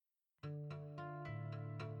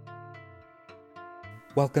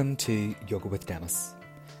Welcome to Yoga with Dennis.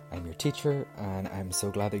 I'm your teacher and I'm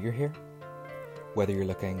so glad that you're here. Whether you're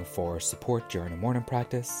looking for support during a morning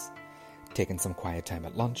practice, taking some quiet time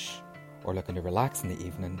at lunch, or looking to relax in the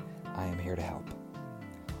evening, I am here to help.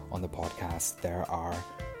 On the podcast, there are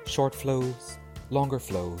short flows, longer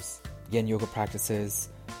flows, yin yoga practices,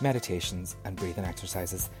 meditations, and breathing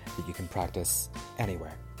exercises that you can practice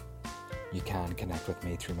anywhere. You can connect with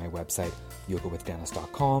me through my website,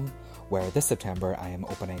 yogawithdennis.com, where this September I am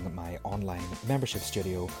opening my online membership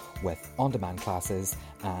studio with on-demand classes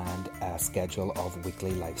and a schedule of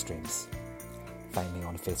weekly live streams. Find me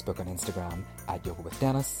on Facebook and Instagram at Yoga with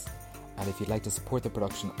Dennis, and if you'd like to support the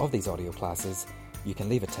production of these audio classes, you can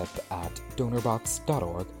leave a tip at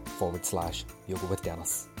donorbox.org/Yoga with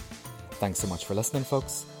Dennis. Thanks so much for listening,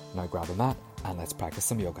 folks. Now grab a mat and let's practice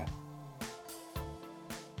some yoga.